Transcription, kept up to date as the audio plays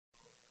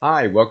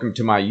Hi, welcome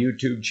to my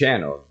YouTube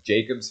channel,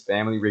 Jacob's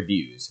Family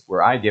Reviews,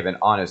 where I give an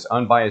honest,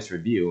 unbiased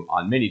review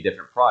on many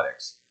different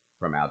products,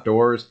 from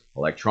outdoors,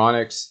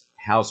 electronics,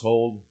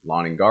 household,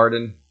 lawn and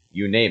garden,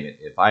 you name it.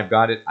 If I've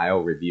got it,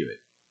 I'll review it.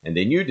 And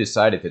then you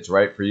decide if it's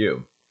right for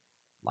you.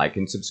 Like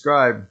and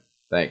subscribe.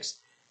 Thanks.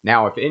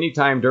 Now, if any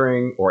time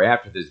during or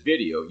after this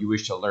video you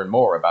wish to learn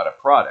more about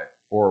a product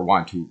or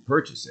want to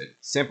purchase it,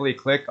 simply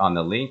click on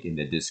the link in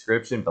the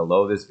description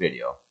below this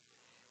video.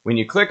 When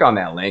you click on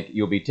that link,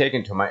 you'll be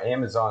taken to my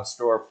Amazon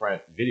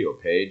storefront video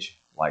page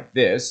like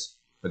this.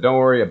 But don't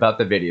worry about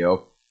the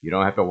video. You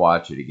don't have to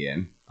watch it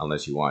again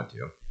unless you want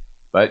to.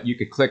 But you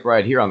could click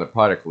right here on the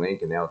product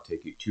link and that'll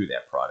take you to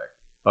that product.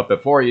 But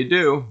before you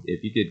do,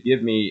 if you could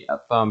give me a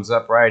thumbs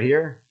up right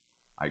here,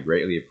 I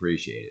greatly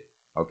appreciate it.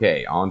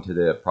 Okay, on to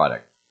the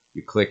product.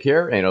 You click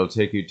here and it'll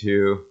take you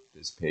to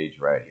this page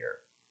right here.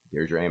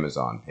 There's your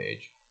Amazon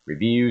page.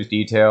 Reviews,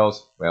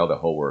 details, well, the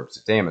whole works.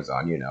 It's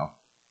Amazon, you know.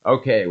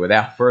 Okay,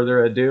 without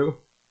further ado,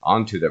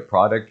 on to the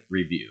product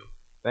review.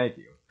 Thank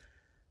you.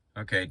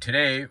 Okay,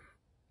 today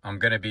I'm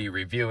going to be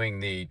reviewing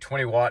the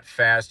 20-watt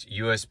fast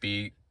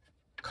USB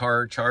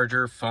car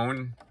charger,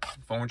 phone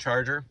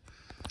charger.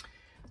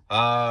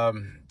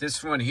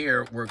 This one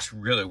here works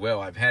really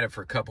well. I've had it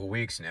for a couple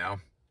weeks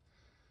now.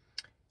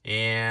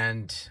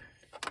 And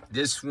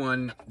this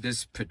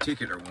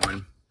particular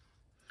one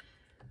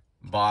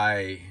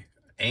by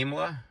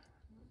Aymla,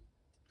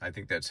 I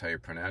think that's how you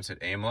pronounce it,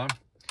 Aymla,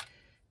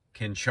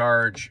 can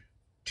charge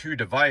two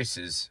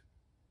devices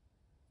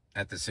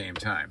at the same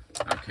time.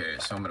 Okay,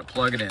 so I'm going to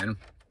plug it in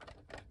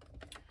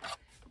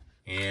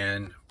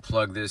and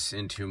plug this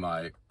into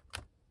my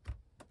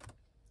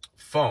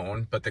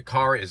phone, but the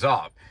car is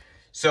off.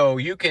 So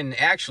you can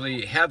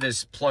actually have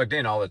this plugged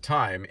in all the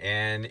time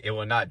and it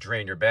will not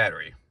drain your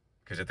battery,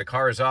 because if the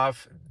car is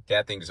off,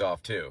 that thing's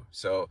off too.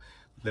 So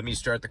let me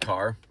start the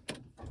car,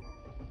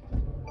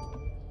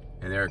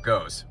 and there it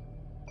goes.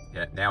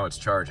 Yeah, now it's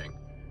charging.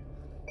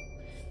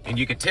 And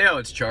you can tell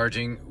it's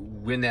charging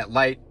when that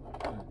light,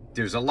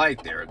 there's a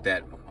light there,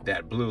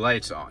 that blue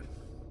light's on.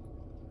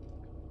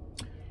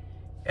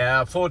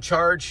 Full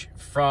charge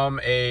from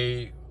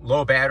a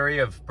low battery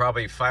of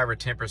probably 5 or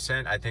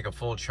 10%. I think a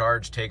full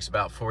charge takes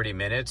about 40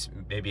 minutes,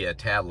 maybe a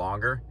tad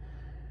longer.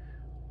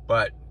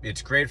 But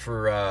it's great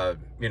for,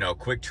 you know,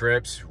 quick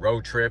trips,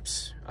 road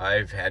trips.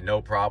 I've had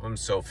no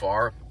problems so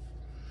far.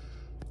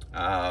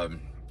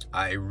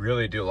 I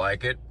really do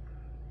like it.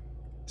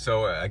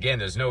 So again,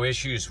 there's no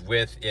issues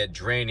with it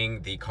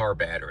draining the car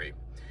battery.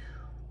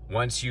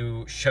 Once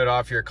you shut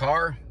off your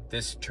car,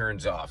 this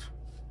turns off.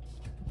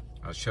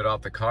 I'll shut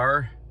off the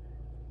car.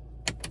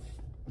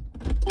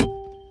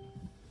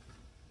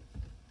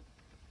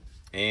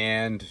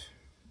 And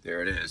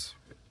there it is.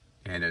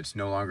 And it's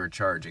no longer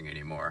charging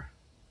anymore.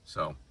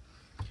 So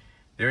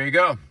there you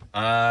go.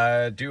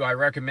 Do I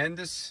recommend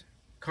this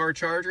car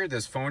charger,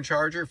 this phone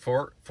charger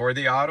for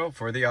the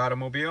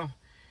automobile?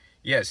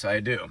 Yes,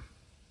 I do.